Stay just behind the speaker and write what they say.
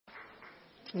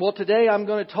Well, today I'm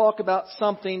going to talk about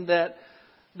something that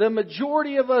the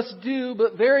majority of us do,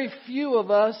 but very few of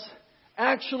us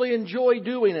actually enjoy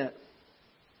doing it.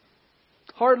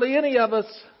 Hardly any of us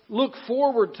look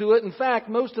forward to it. In fact,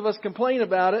 most of us complain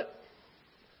about it.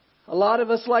 A lot of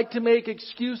us like to make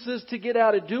excuses to get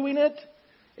out of doing it.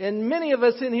 And many of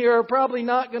us in here are probably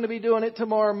not going to be doing it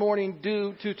tomorrow morning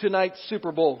due to tonight's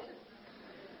Super Bowl.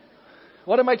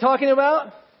 What am I talking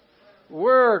about?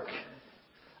 Work.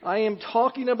 I am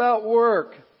talking about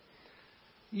work.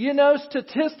 You know,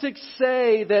 statistics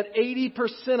say that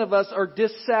 80% of us are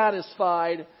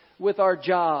dissatisfied with our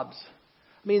jobs.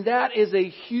 I mean, that is a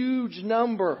huge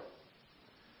number.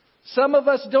 Some of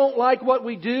us don't like what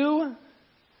we do.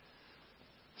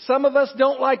 Some of us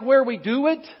don't like where we do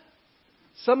it.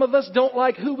 Some of us don't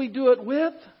like who we do it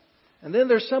with. And then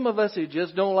there's some of us who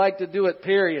just don't like to do it,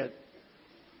 period.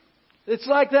 It's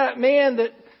like that man that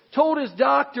told his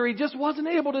doctor he just wasn't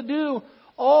able to do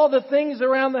all the things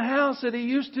around the house that he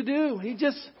used to do. He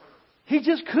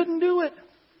just couldn't do it.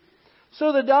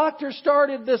 So the doctor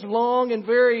started this long and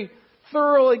very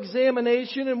thorough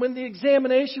examination. And when the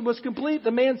examination was complete,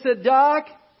 the man said, "Doc,"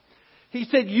 he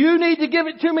said, "you need to give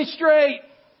it to me straight.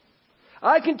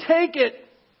 I can take it.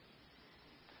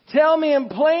 Tell me in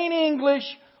plain English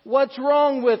what's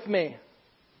wrong with me."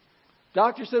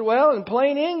 Doctor said, "Well, in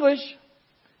plain English,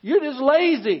 you're just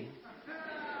lazy."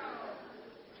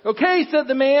 "Okay," said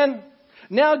the man.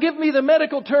 "Now give me the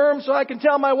medical term so I can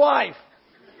tell my wife."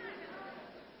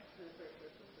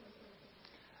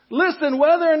 Listen,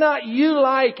 whether or not you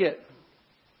like it,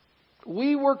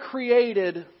 we were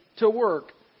created to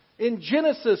work. In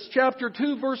Genesis chapter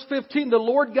 2 verse 15, the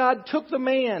Lord God took the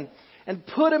man and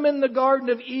put him in the Garden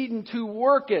of Eden to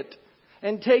work it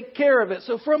and take care of it.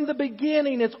 So from the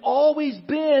beginning, it's always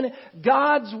been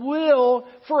God's will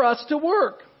for us to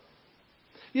work.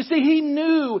 You see, He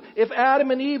knew if Adam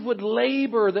and Eve would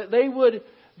labor, that they would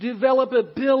develop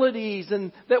abilities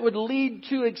and that would lead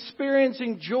to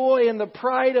experiencing joy and the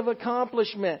pride of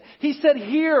accomplishment. He said,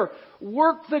 "Here,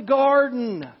 work the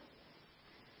garden.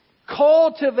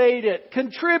 Cultivate it.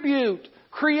 Contribute.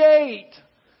 Create.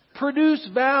 Produce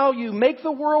value. Make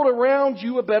the world around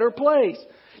you a better place."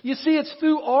 You see, it's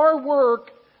through our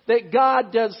work that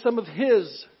God does some of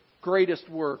His greatest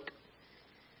work.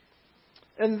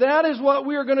 And that is what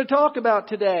we are going to talk about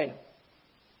today.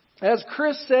 As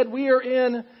Chris said, we are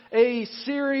in a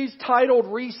series titled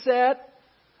Reset.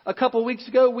 A couple weeks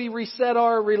ago, we reset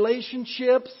our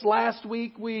relationships. Last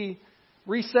week, we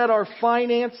reset our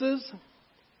finances.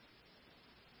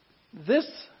 This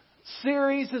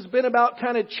series has been about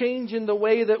kind of changing the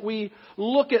way that we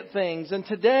look at things. And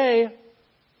today,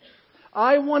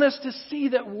 I want us to see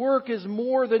that work is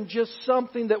more than just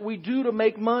something that we do to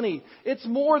make money. It's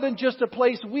more than just a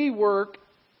place we work.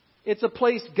 It's a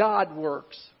place God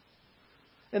works.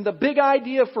 And the big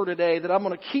idea for today that I'm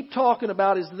going to keep talking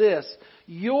about is this: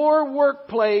 your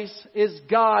workplace is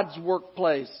God's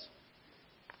workplace.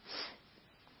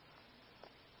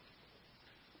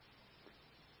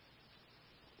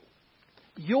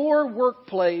 Your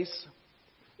workplace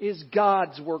is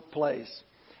God's workplace.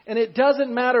 And it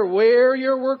doesn't matter where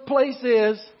your workplace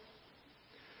is.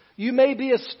 You may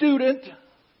be a student,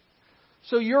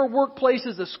 so your workplace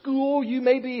is a school. You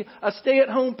may be a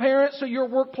stay-at-home parent, so your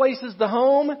workplace is the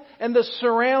home and the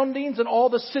surroundings and all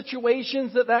the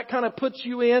situations that kind of puts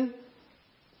you in.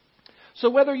 So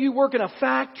whether you work in a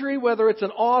factory, whether it's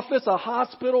an office, a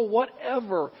hospital,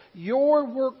 whatever, your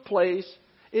workplace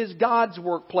is God's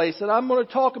workplace. And I'm going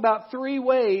to talk about 3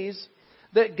 ways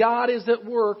that God is at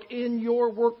work in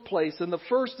your workplace. And the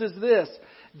first is this: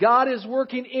 God is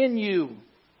working in you.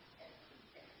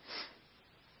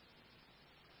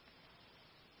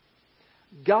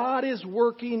 God is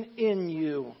working in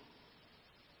you.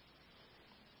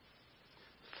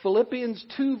 Philippians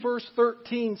 2 verse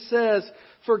 13 says,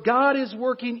 "For God is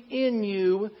working in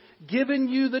you, giving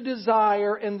you the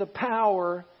desire and the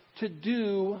power to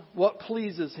do what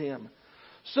pleases Him."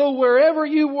 So wherever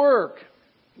you work,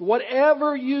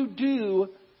 whatever you do,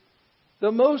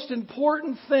 the most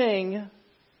important thing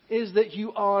is that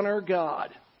you honor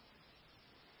God.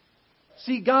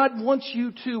 See, God wants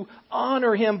you to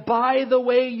honor Him by the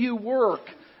way you work,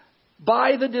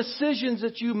 by the decisions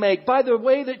that you make, by the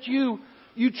way that you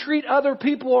treat other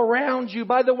people around you,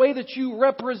 by the way that you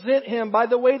represent Him, by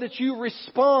the way that you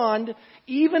respond,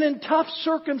 even in tough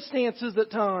circumstances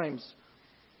at times.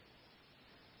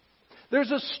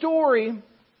 There's a story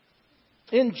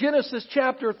in Genesis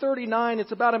chapter 39.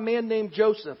 It's about a man named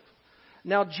Joseph.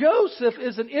 Now, Joseph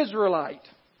is an Israelite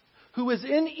who is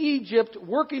in Egypt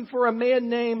working for a man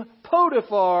named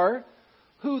Potiphar,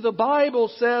 who the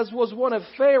Bible says was one of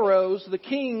Pharaoh's, the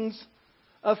king's,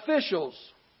 officials.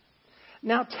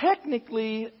 Now,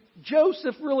 technically,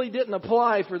 Joseph really didn't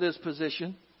apply for this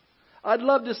position. I'd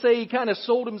love to say he kind of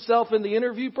sold himself in the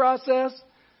interview process,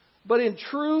 but in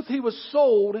truth, he was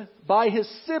sold by his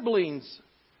siblings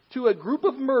to a group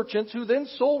of merchants who then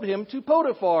sold him to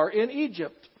Potiphar in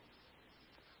Egypt.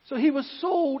 So he was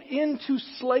sold into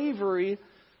slavery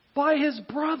by his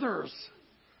brothers.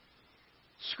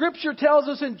 Scripture tells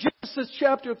us in Genesis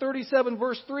chapter 37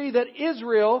 verse 3 that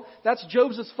Israel, that's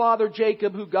Joseph's father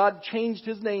Jacob, who God changed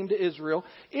his name to Israel.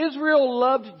 Israel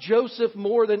loved Joseph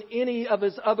more than any of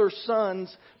his other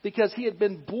sons because he had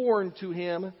been born to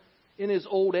him in his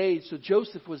old age. So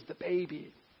Joseph was the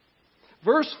baby.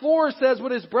 Verse 4 says,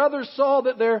 when his brothers saw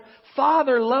that their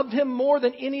father loved him more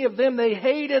than any of them, they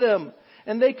hated him,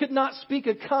 and they could not speak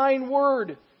a kind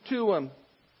word to him.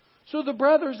 So the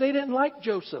brothers, they didn't like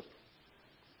Joseph.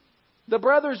 The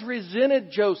brothers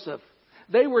resented Joseph.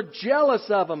 They were jealous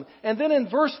of him. And then in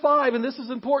verse 5, and this is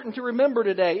important to remember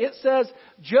today, it says,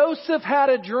 Joseph had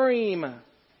a dream.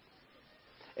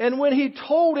 And when he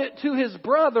told it to his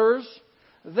brothers,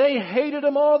 they hated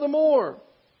him all the more.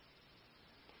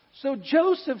 So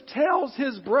Joseph tells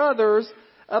his brothers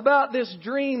about this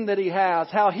dream that he has,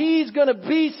 how he's going to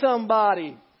be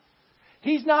somebody.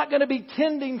 He's not going to be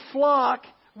tending flock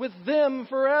with them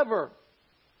forever.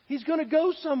 He's going to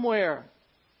go somewhere.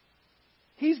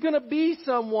 He's going to be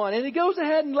someone. And he goes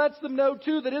ahead and lets them know,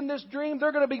 too, that in this dream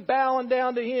they're going to be bowing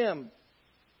down to him.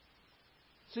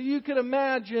 So you can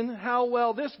imagine how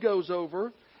well this goes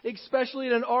over, especially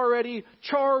in an already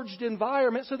charged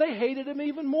environment. So they hated him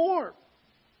even more.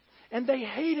 And they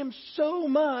hate him so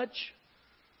much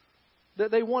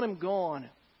that they want him gone.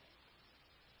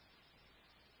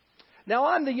 Now,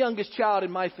 I'm the youngest child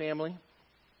in my family.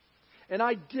 And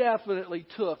I definitely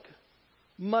took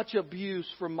much abuse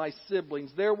from my siblings.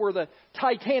 There were the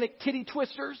Titanic titty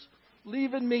twisters,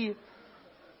 leaving me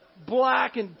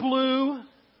black and blue.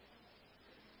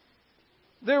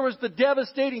 There was the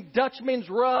devastating Dutchman's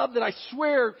rub that I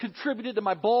swear contributed to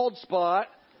my bald spot.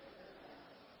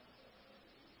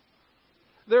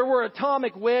 There were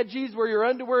atomic wedgies where your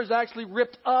underwear is actually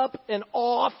ripped up and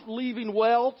off, leaving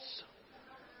welts.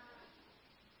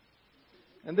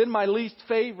 And then my least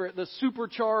favorite, the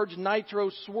supercharged nitro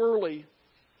swirly,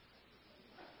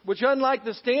 which unlike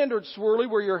the standard swirly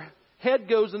where your head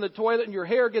goes in the toilet and your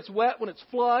hair gets wet when it's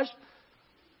flushed,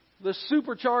 the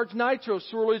supercharged nitro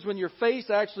swirly is when your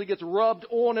face actually gets rubbed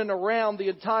on and around the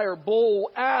entire bowl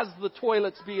as the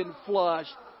toilet's being flushed.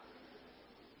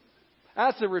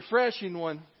 That's a refreshing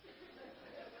one.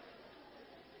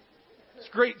 It's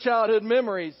great childhood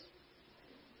memories.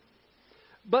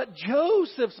 But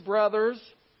Joseph's brothers,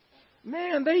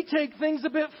 man, they take things a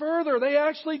bit further. They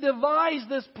actually devise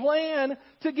this plan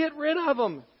to get rid of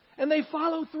him. And they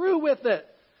follow through with it.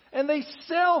 And they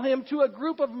sell him to a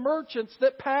group of merchants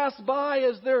that pass by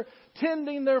as they're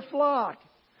tending their flock.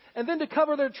 And then to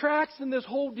cover their tracks in this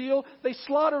whole deal, they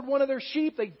slaughtered one of their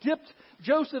sheep. They dipped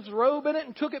Joseph's robe in it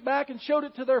and took it back and showed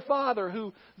it to their father,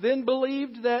 who then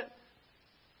believed that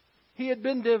he had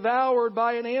been devoured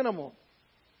by an animal.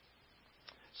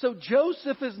 So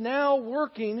Joseph is now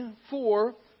working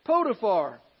for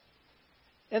Potiphar.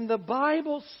 And the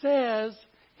Bible says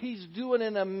he's doing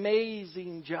an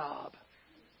amazing job.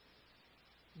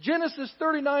 Genesis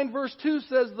 39 verse 2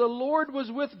 says, the Lord was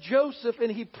with Joseph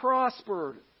and he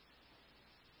prospered.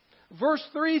 Verse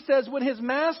 3 says, when his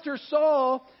master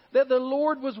saw that the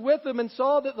Lord was with him and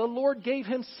saw that the Lord gave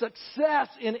him success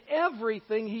in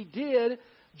everything he did,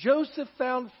 Joseph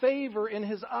found favor in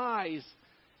his eyes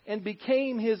and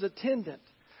became his attendant.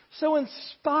 So in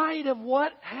spite of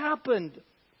what happened,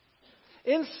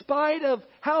 in spite of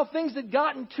how things had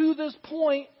gotten to this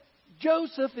point,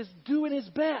 Joseph is doing his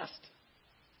best.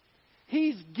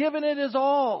 He's given it his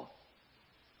all.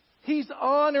 He's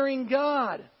honoring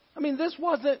God. I mean, this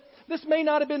may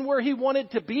not have been where he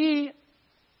wanted to be.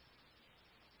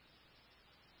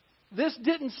 This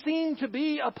didn't seem to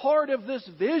be a part of this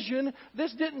vision.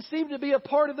 This didn't seem to be a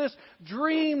part of this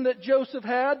dream that Joseph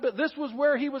had, but this was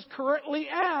where he was currently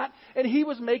at, and he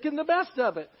was making the best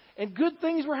of it. And good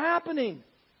things were happening.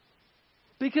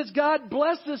 Because God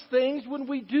blesses things when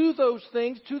we do those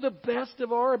things to the best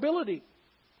of our ability.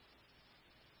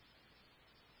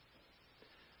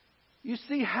 You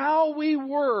see, how we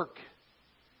work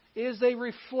is a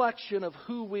reflection of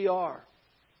who we are.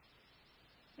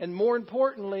 And more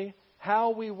importantly,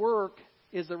 how we work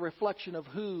is a reflection of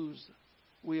whose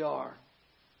we are.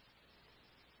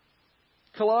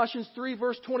 Colossians 3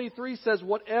 verse 23 says,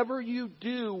 whatever you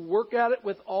do, work at it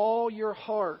with all your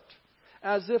heart,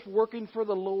 as if working for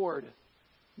the Lord,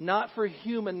 not for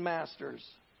human masters.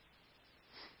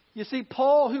 You see,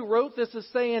 Paul, who wrote this, is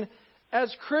saying,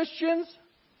 as Christians,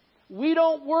 we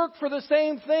don't work for the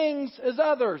same things as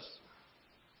others.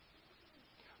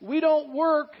 We don't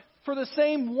work for the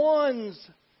same ones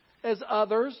as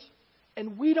others,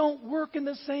 and we don't work in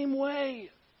the same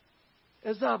way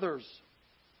as others.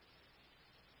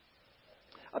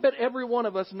 I bet every one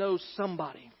of us knows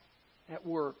somebody at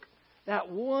work.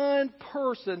 That one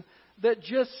person that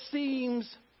just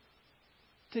seems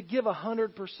to give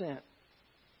 100%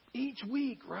 each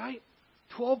week, right?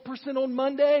 12% on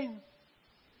Monday,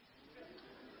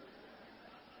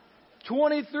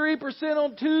 23%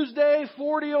 on Tuesday,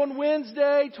 40% on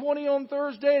Wednesday, 20% on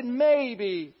Thursday, and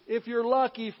maybe, if you're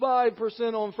lucky,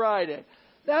 5% on Friday.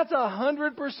 That's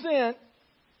 100%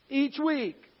 each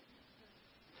week.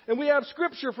 And we have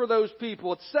scripture for those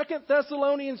people. It's 2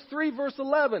 Thessalonians 3, verse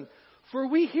 11. For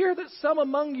we hear that some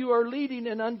among you are leading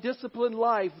an undisciplined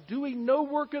life, doing no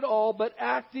work at all, but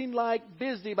acting like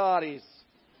busybodies.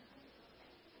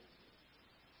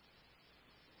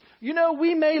 You know,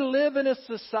 we may live in a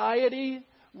society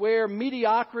where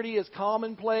mediocrity is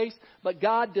commonplace, but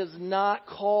God does not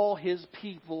call His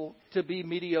people to be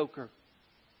mediocre.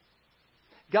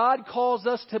 God calls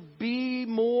us to be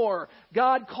more.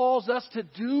 God calls us to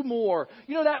do more.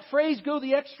 You know that phrase, go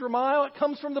the extra mile? It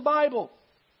comes from the Bible.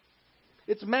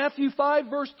 It's Matthew 5,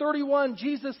 verse 31.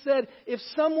 Jesus said, if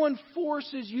someone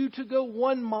forces you to go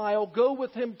 1 mile, go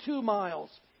with him 2 miles.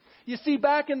 You see,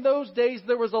 back in those days,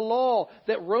 there was a law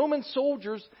that Roman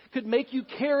soldiers could make you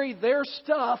carry their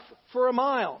stuff for 1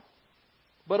 mile,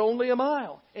 but only 1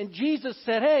 mile. And Jesus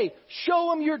said, hey, show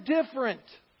them you're different.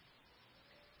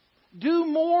 Do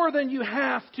more than you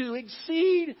have to.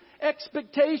 Exceed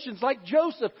expectations. Like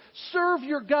Joseph, serve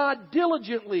your God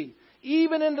diligently,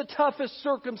 even in the toughest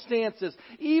circumstances,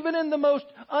 even in the most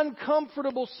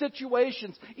uncomfortable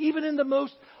situations, even in the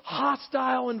most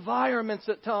hostile environments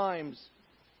at times.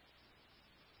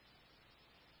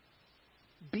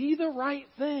 Be the right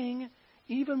thing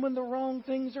even when the wrong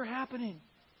things are happening.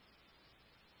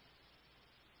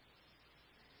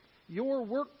 Your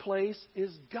workplace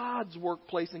is God's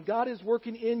workplace, and God is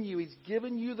working in you. He's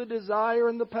given you the desire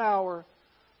and the power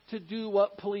to do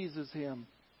what pleases Him.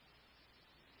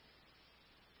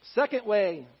 Second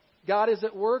way, God is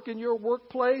at work in your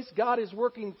workplace. God is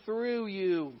working through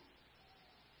you.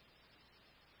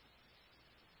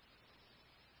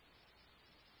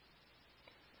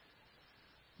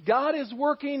 God is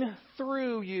working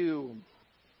through you.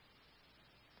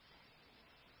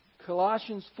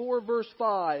 Colossians 4, verse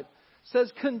 5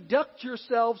 says, conduct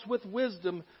yourselves with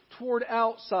wisdom toward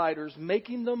outsiders,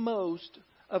 making the most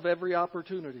of every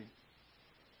opportunity.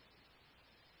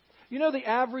 You know, the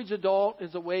average adult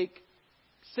is awake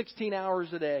 16 hours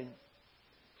a day.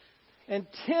 And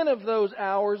 10 of those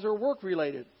hours are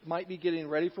work-related. Might be getting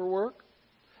ready for work.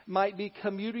 Might be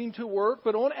commuting to work.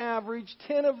 But on average,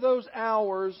 10 of those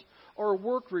hours are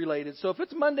work-related. So if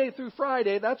it's Monday through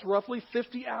Friday, that's roughly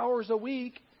 50 hours a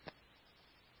week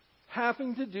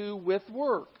having to do with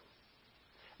work.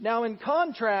 Now, in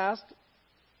contrast,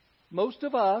 most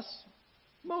of us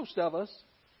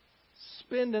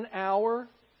spend an hour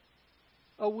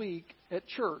a week at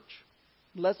church.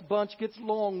 Unless Bunch gets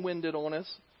long-winded on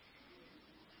us.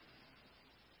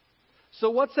 So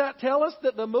what's that tell us?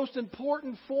 That the most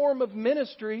important form of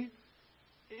ministry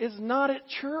is not at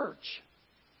church.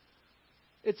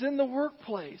 It's in the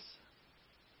workplace.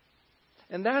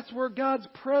 And that's where God's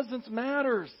presence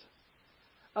matters.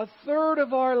 1/3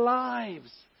 of our lives,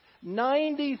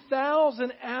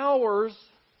 90,000 hours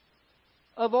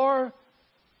of our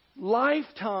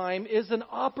lifetime is an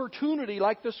opportunity,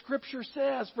 like the Scripture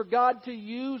says, for God to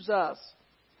use us,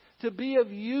 to be of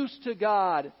use to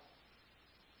God,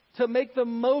 to make the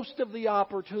most of the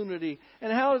opportunity.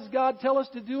 And how does God tell us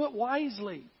to do it?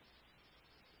 Wisely.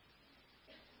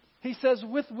 He says,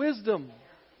 with wisdom.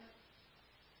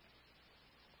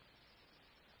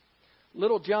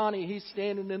 Little Johnny, he's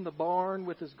standing in the barn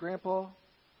with his grandpa.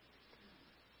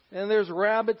 And there's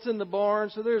rabbits in the barn,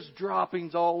 so there's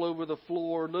droppings all over the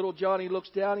floor. Little Johnny looks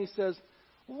down and he says,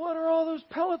 what are all those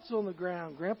pellets on the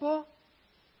ground, Grandpa?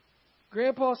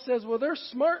 Grandpa says, well, they're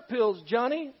smart pills,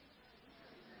 Johnny.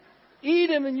 Eat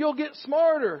them and you'll get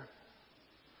smarter.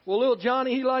 Well, little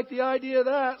Johnny, he liked the idea of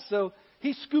that, so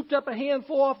he scooped up a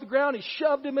handful off the ground, he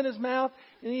shoved them in his mouth,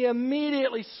 and he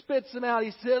immediately spits them out.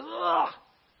 He says, ugh,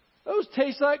 those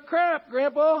taste like crap,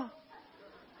 Grandpa.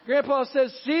 Grandpa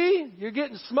says, see, you're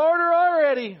getting smarter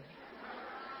already.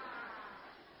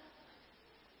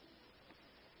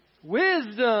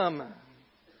 Wisdom.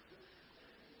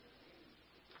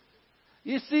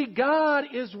 You see, God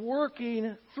is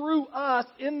working through us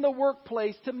in the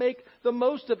workplace to make the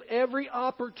most of every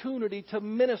opportunity to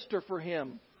minister for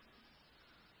Him.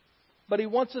 But He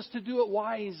wants us to do it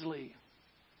wisely.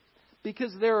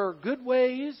 Because there are good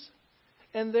ways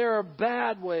and there are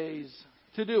bad ways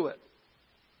to do it.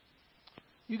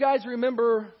 You guys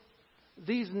remember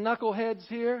these knuckleheads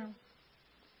here?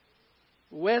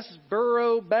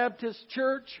 Westboro Baptist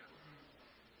Church.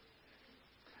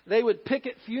 They would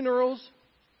picket funerals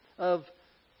of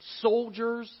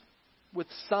soldiers with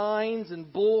signs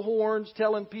and bullhorns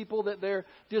telling people that their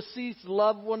deceased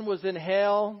loved one was in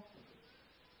hell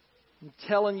and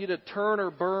telling you to turn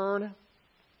or burn.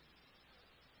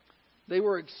 They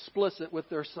were explicit with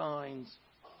their signs.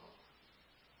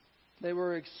 They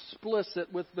were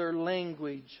explicit with their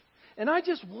language. And I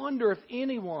just wonder if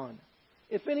anyone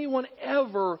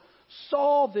ever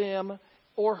saw them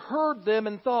or heard them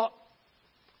and thought,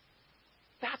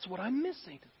 that's what I'm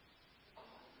missing.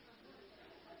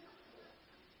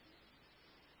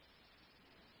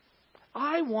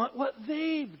 I want what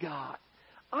they've got.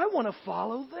 I want to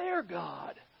follow their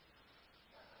God.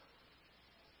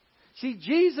 See,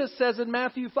 Jesus says in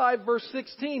Matthew 5, verse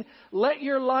 16, let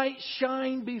your light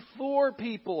shine before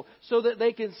people so that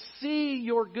they can see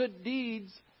your good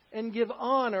deeds and give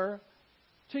honor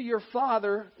to your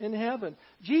Father in heaven.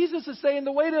 Jesus is saying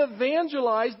the way to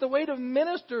evangelize, the way to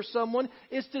minister someone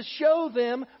is to show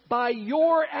them by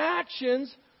your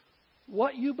actions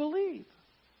what you believe.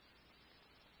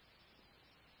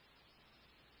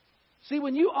 See,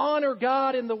 when you honor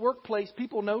God in the workplace,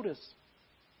 people notice.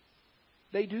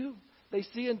 They do. They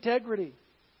see integrity.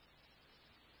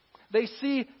 They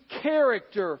see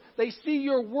character. They see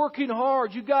you're working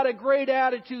hard. You've got a great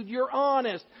attitude. You're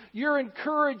honest. You're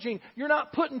encouraging. You're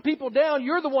not putting people down.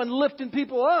 You're the one lifting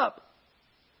people up.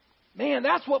 Man,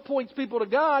 that's what points people to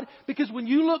God, because when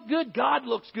you look good, God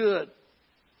looks good.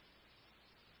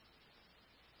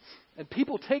 And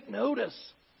people take notice.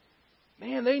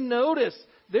 Man, they notice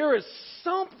there is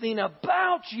something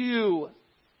about you.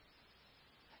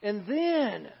 And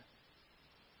then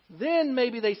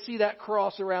maybe they see that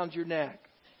cross around your neck.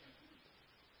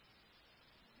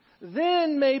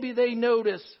 Then maybe they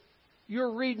notice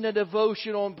you're reading a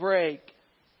devotion on break.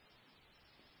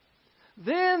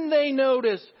 Then they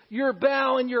notice you're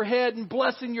bowing your head and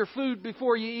blessing your food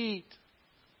before you eat.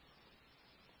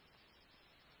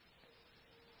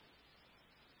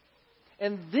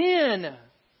 And then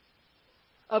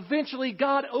eventually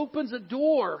God opens a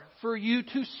door for you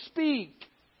to speak.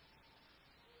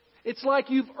 It's like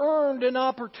you've earned an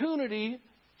opportunity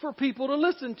for people to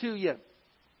listen to you.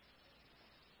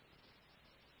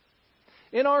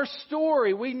 In our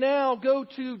story, we now go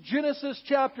to Genesis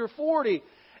chapter 40,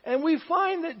 and we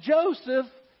find that Joseph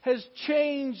has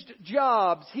changed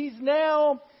jobs. He's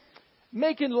now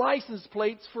making license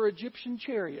plates for Egyptian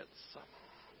chariots.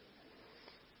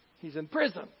 He's in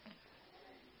prison.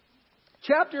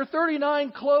 Chapter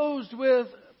 39 closed with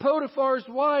Potiphar's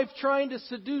wife trying to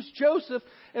seduce Joseph,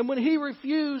 and when he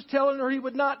refused, telling her he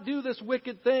would not do this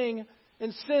wicked thing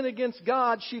and sin against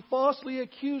God, she falsely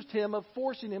accused him of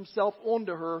forcing himself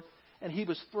onto her, and he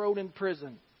was thrown in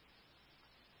prison.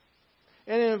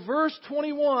 And in verse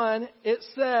 21, it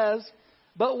says,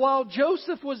 but while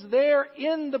Joseph was there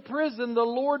in the prison, the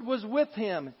Lord was with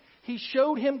him. He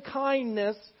showed him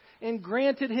kindness and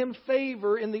granted him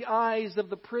favor in the eyes of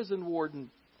the prison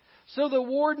warden. So the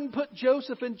warden put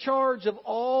Joseph in charge of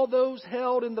all those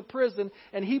held in the prison,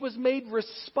 and he was made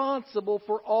responsible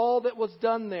for all that was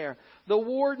done there. The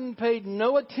warden paid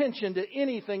no attention to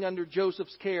anything under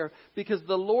Joseph's care, because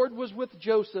the Lord was with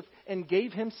Joseph and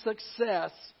gave him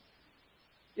success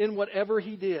in whatever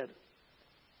he did.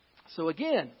 So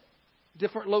again,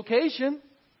 different location,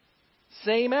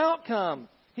 same outcome.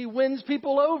 He wins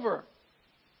people over.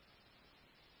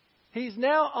 He's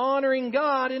now honoring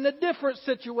God in a different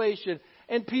situation,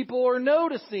 and people are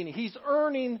noticing. He's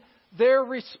earning their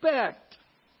respect.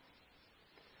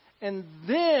 And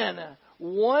then,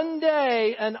 one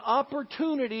day, an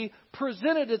opportunity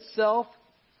presented itself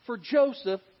for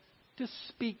Joseph to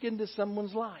speak into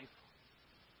someone's life.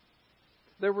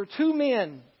 There were two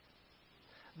men,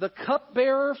 the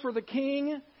cupbearer for the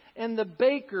king and the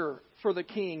baker for the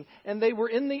king. And they were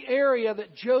in the area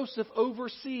that Joseph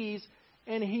oversees,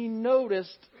 and he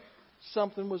noticed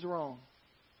something was wrong.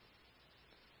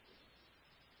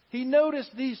 He noticed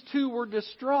these two were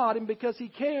distraught, and because he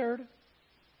cared,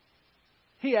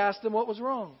 he asked them what was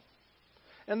wrong.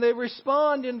 And they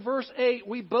respond in verse 8,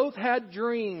 we both had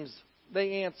dreams,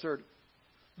 they answered,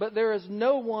 but there is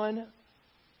no one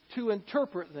to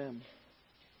interpret them.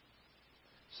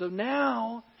 So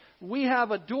now we have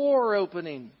a door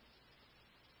opening.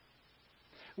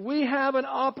 We have an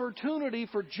opportunity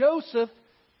for Joseph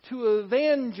to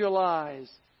evangelize.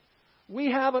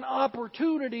 We have an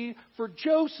opportunity for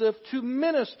Joseph to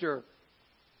minister.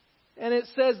 And it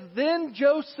says, then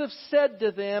Joseph said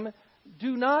to them,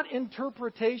 do not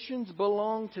interpretations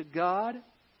belong to God?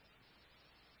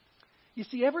 You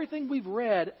see, everything we've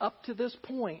read up to this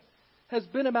point has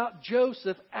been about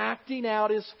Joseph acting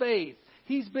out his faith.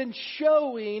 He's been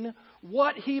showing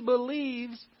what he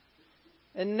believes,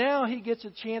 and now he gets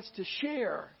a chance to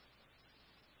share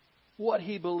what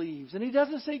he believes. And he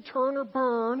doesn't say turn or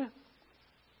burn.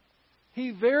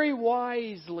 He very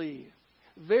wisely,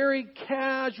 very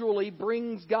casually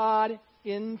brings God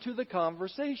into the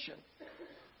conversation.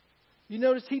 You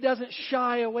notice he doesn't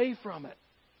shy away from it.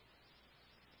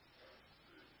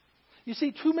 You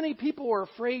see, too many people are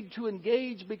afraid to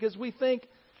engage because we think,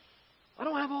 I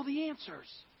don't have all the answers.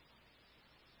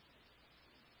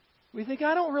 We think,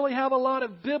 I don't really have a lot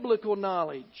of biblical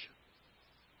knowledge.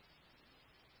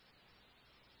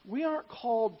 We aren't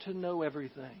called to know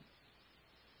everything.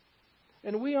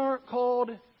 And we aren't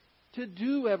called to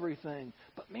do everything.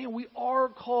 But man, we are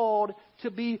called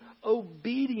to be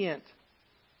obedient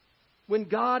when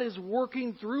God is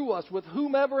working through us with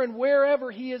whomever and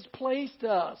wherever He has placed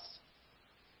us.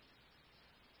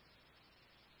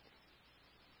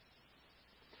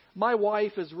 My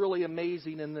wife is really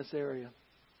amazing in this area.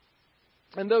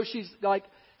 And though she's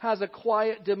has a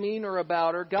quiet demeanor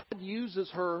about her, God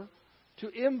uses her to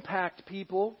impact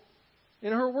people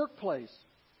in her workplace.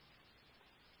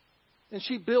 And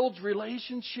she builds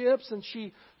relationships, and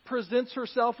she presents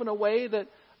herself in a way that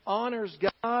honors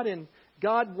God, and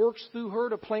God works through her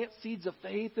to plant seeds of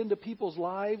faith into people's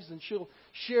lives, and she'll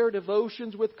share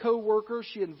devotions with coworkers.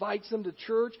 She invites them to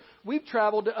church. We've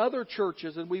traveled to other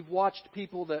churches, and we've watched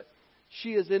people that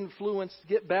she has influenced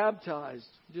get baptized,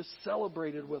 just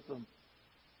celebrated with them.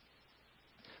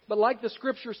 But like the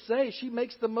Scriptures say, she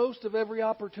makes the most of every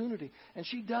opportunity, and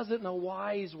she does it in a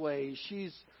wise way.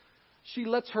 She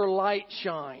lets her light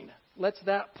shine, lets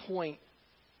that point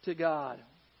to God.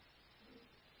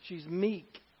 She's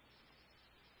meek.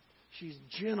 She's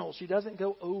gentle. She doesn't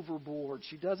go overboard.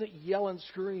 She doesn't yell and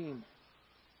scream.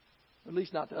 At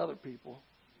least not to other people.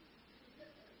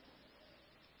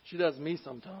 She does me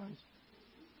sometimes.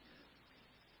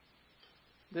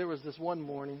 There was this one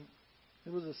morning.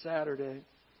 It was a Saturday.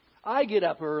 I get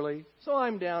up early, so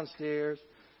I'm downstairs.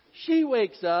 She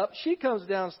wakes up. She comes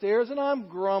downstairs, and I'm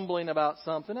grumbling about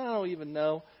something. I don't even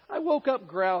know. I woke up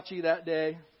grouchy that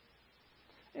day.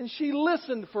 And she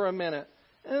listened for a minute.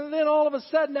 And then all of a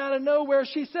sudden, out of nowhere,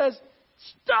 she says,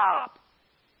 "Stop!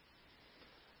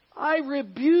 I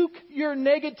rebuke your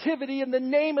negativity in the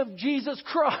name of Jesus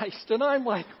Christ." And I'm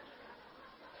like,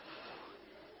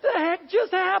 the heck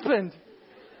just happened?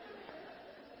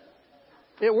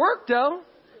 It worked, though.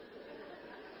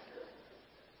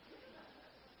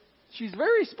 She's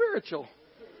very spiritual.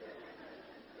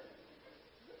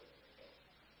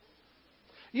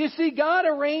 You see, God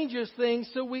arranges things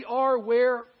so we are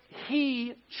where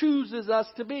He chooses us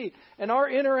to be. And our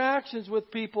interactions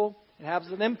with people, it has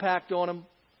an impact on them.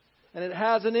 And it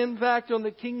has an impact on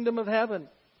the kingdom of heaven.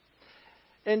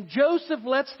 And Joseph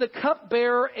lets the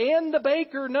cupbearer and the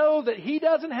baker know that he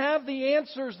doesn't have the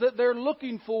answers that they're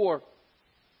looking for.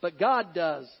 But God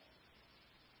does.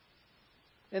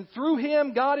 And through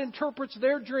him, God interprets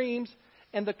their dreams,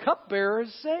 and the cupbearer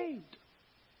is saved.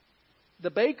 The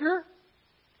baker,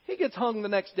 he gets hung the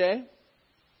next day.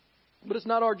 But it's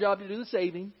not our job to do the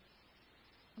saving.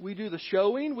 We do the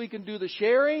showing. We can do the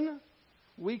sharing.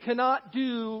 We cannot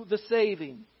do the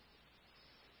saving.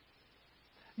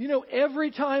 You know,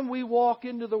 every time we walk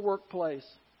into the workplace,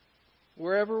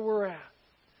 wherever we're at,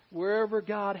 wherever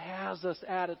God has us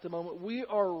at the moment, we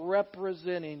are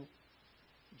representing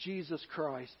Jesus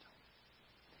Christ.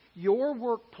 Your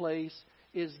workplace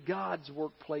is God's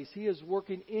workplace. He is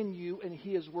working in you, and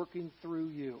He is working through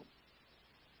you.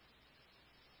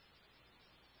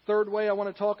 Third way I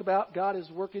want to talk about, God is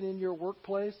working in your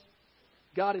workplace.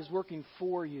 God is working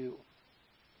for you.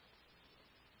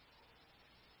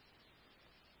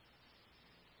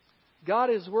 God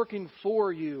is working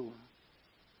for you.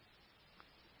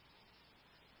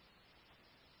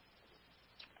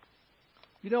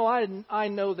 You know, I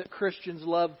know that Christians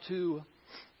love to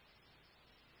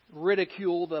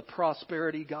ridicule the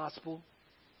prosperity gospel.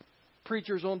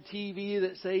 Preachers on TV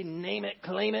that say, name it,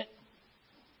 claim it.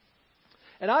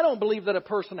 And I don't believe that a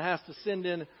person has to send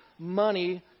in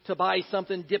money to buy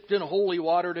something dipped in holy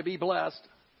water to be blessed.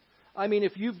 I mean,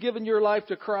 if you've given your life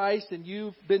to Christ and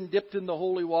you've been dipped in the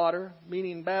holy water,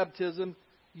 meaning baptism,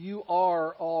 you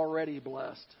are already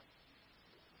blessed.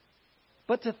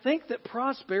 But to think that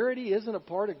prosperity isn't a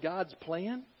part of God's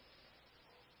plan,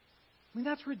 I mean,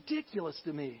 that's ridiculous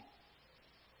to me.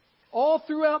 All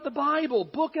throughout the Bible,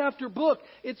 book after book,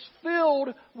 it's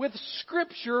filled with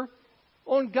Scripture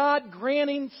on God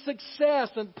granting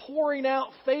success and pouring out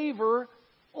favor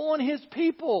on His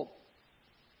people.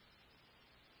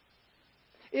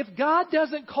 If God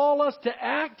doesn't call us to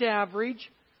act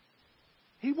average,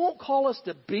 He won't call us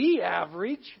to be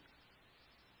average.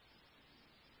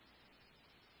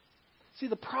 See,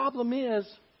 the problem is,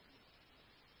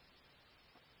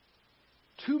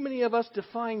 too many of us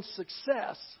define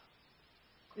success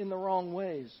in the wrong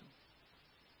ways.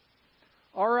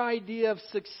 Our idea of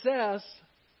success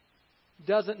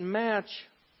doesn't match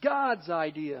God's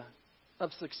idea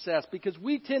of success, because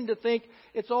we tend to think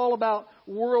it's all about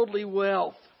worldly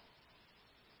wealth,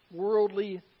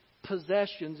 worldly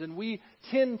possessions, and we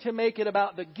tend to make it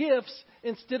about the gifts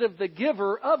instead of the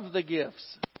giver of the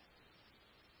gifts.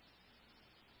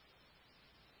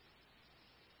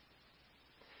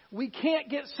 We can't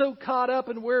get so caught up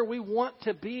in where we want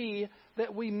to be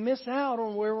that we miss out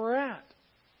on where we're at.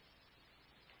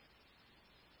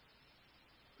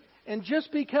 And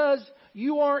just because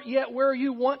you aren't yet where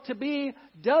you want to be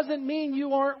doesn't mean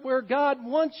you aren't where God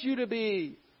wants you to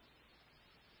be.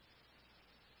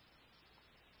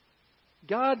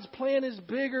 God's plan is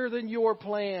bigger than your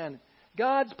plan.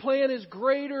 God's plan is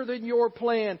greater than your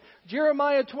plan.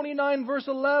 Jeremiah 29 verse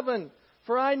 11.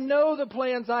 For I know the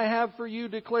plans I have for you,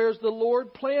 declares the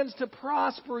Lord, plans to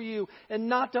prosper you and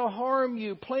not to harm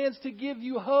you, plans to give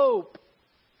you hope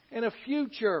and a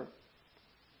future.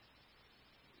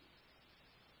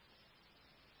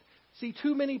 See,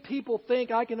 too many people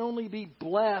think I can only be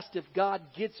blessed if God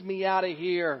gets me out of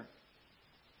here.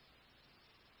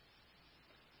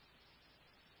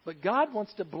 But God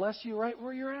wants to bless you right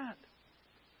where you're at.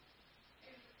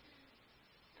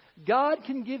 God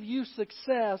can give you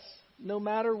success no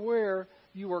matter where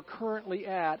you are currently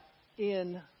at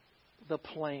in the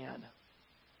plan.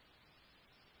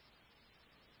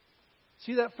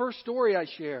 See that first story I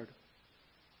shared?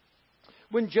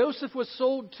 When Joseph was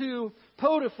sold to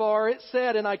Potiphar, it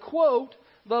said, and I quote,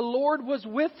 "The Lord was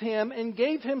with him and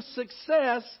gave him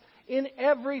success in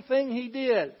everything he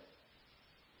did."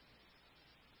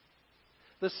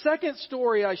 The second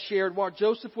story I shared while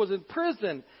Joseph was in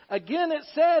prison, again it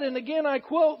said, and again I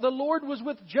quote, "The Lord was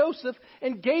with Joseph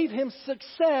and gave him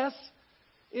success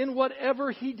in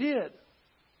whatever he did."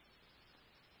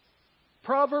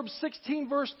 Proverbs 16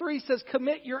 verse 3 says,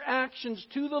 "Commit your actions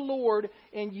to the Lord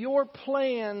and your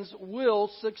plans will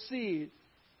succeed."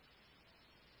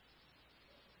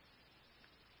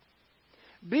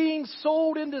 Being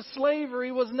sold into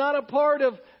slavery was not a part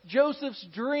of Joseph's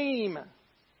dream.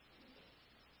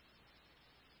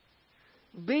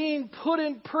 Being put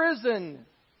in prison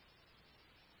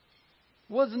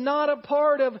was not a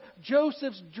part of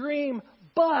Joseph's dream,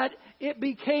 but it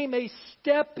became a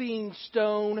stepping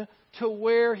stone to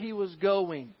where he was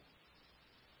going.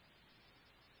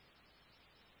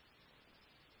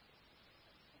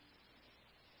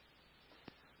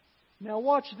 Now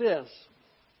watch this.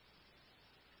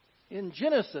 In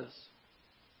Genesis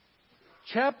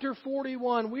chapter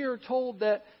 41, we are told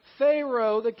that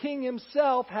Pharaoh, the king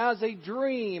himself, has a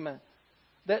dream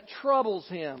that troubles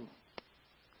him.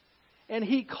 And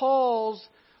he calls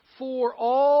for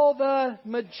all the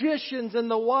magicians and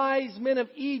the wise men of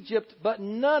Egypt, but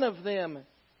none of them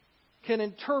can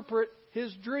interpret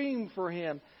his dream for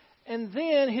him. And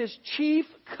then his chief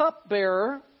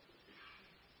cupbearer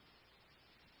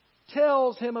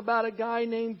tells him about a guy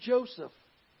named Joseph,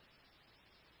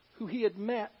 who he had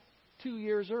met 2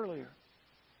 years earlier.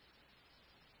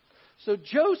 So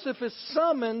Joseph is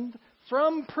summoned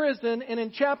from prison, and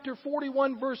in chapter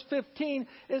 41, verse 15,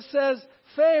 it says,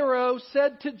 Pharaoh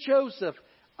said to Joseph,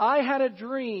 "I had a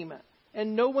dream,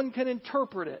 and no one can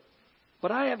interpret it.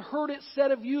 But I have heard it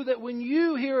said of you that when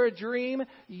you hear a dream,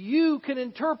 you can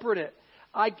interpret it."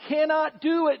 "I cannot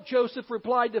do it," Joseph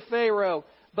replied to Pharaoh,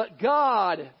 "but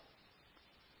God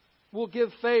will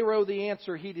give Pharaoh the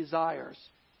answer he desires."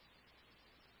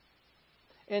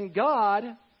 And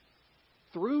God,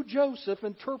 through Joseph,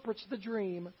 interprets the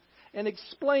dream and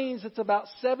explains it's about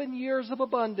 7 years of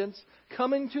abundance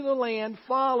coming to the land,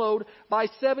 followed by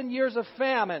 7 years of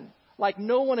famine, like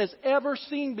no one has ever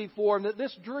seen before, and that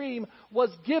this dream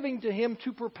was giving to him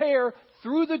to prepare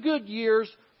through the good years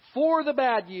for the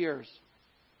bad years.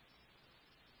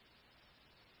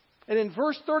 And in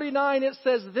verse 39 it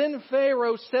says, "Then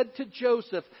Pharaoh said to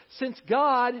Joseph, 'Since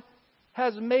God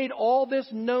has made all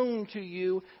this known to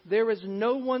you, there is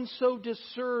no one so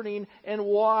discerning and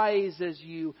wise as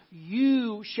you.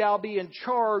 You shall be in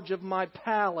charge of my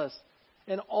palace,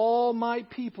 and all my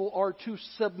people are to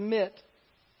submit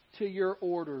to your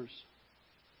orders.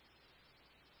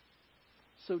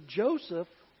 So Joseph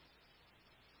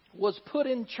was put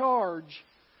in charge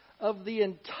of the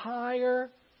entire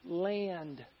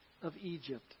land of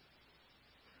Egypt.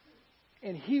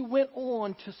 And he went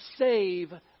on to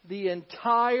save the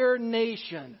entire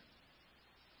nation,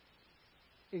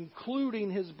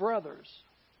 including his brothers,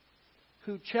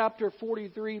 who chapter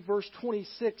 43 verse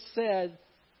 26 said,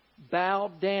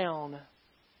 bowed down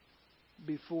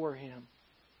before him.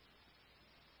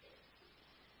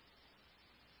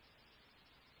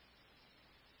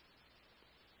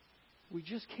 We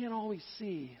just can't always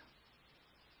see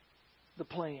the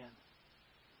plan.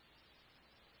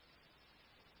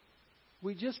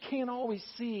 We just can't always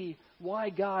see why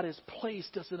God has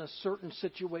placed us in a certain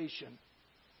situation.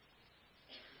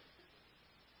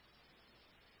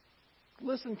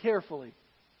 Listen carefully.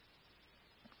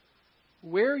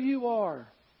 Where you are,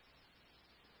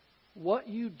 what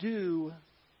you do,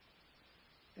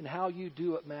 and how you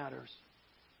do it matters.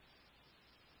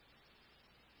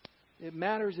 It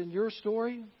matters in your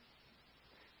story.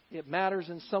 It matters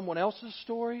in someone else's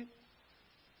story.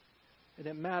 And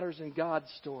it matters in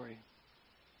God's story.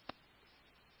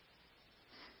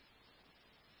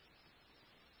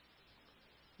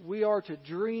 We are to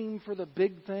dream for the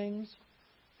big things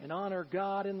and honor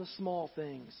God in the small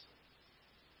things.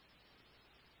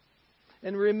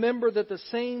 And remember that the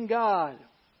same God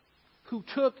who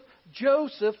took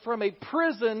Joseph from a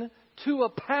prison to a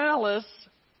palace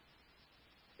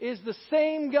is the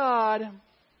same God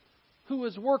who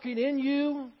is working in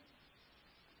you,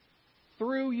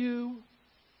 through you,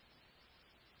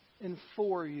 and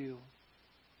for you.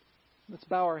 Let's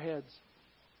bow our heads.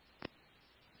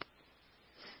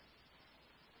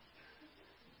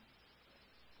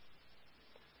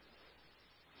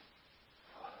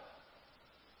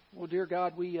 Well, dear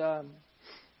God, we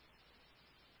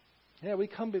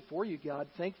come before you, God,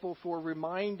 thankful for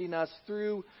reminding us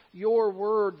through your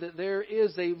word that there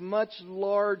is a much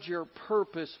larger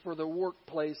purpose for the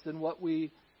workplace than what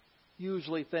we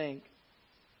usually think.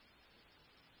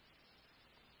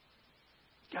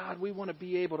 God, we want to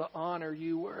be able to honor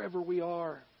you wherever we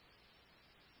are,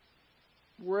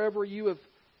 wherever you have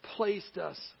placed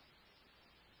us.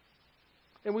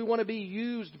 And we want to be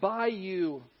used by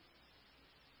you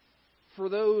for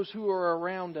those who are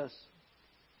around us.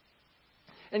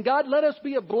 And God, let us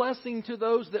be a blessing to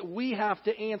those that we have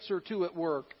to answer to at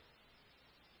work.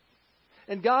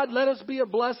 And God, let us be a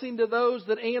blessing to those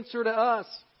that answer to us.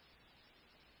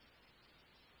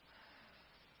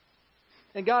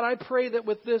 And God, I pray that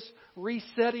with this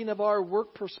resetting of our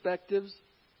work perspectives,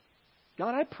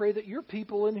 God, I pray that your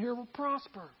people in here will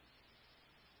prosper.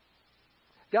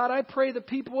 God, I pray that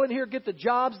people in here get the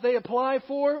jobs they apply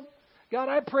for. God,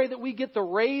 I pray that we get the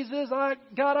raises.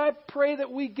 God, I pray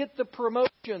that we get the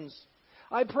promotions.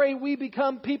 I pray we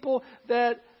become people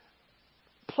that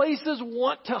places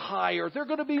want to hire. They're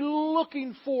going to be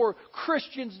looking for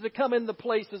Christians to come into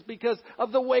places because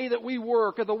of the way that we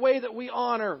work or the way that we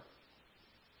honor.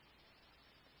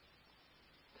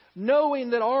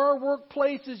 Knowing that our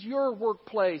workplace is your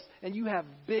workplace and you have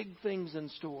big things in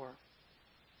store.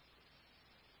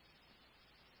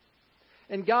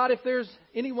 And God, if there's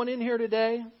anyone in here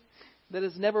today that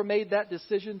has never made that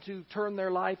decision to turn their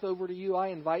life over to you, I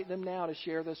invite them now to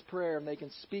share this prayer. And they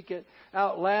can speak it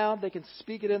out loud. They can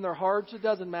speak it in their hearts. It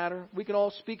doesn't matter. We can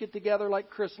all speak it together like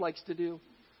Chris likes to do.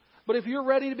 But if you're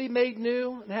ready to be made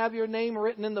new and have your name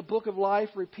written in the book of life,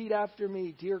 repeat after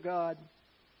me. Dear God,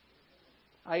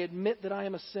 I admit that I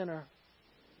am a sinner.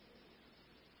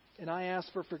 And I ask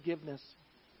for forgiveness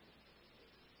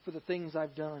for the things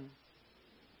I've done.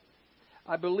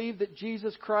 I believe that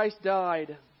Jesus Christ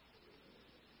died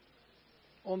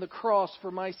on the cross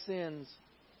for my sins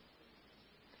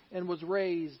and was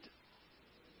raised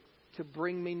to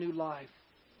bring me new life.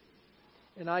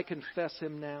 And I confess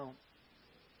Him now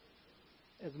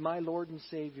as my Lord and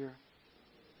Savior.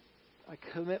 I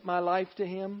commit my life to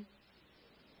Him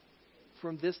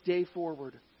from this day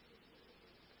forward.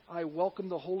 I welcome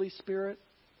the Holy Spirit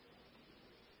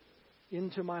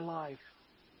into my life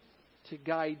to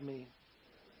guide me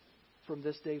from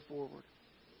this day forward.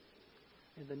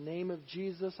 In the name of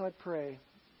Jesus I pray.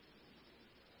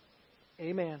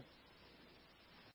 Amen.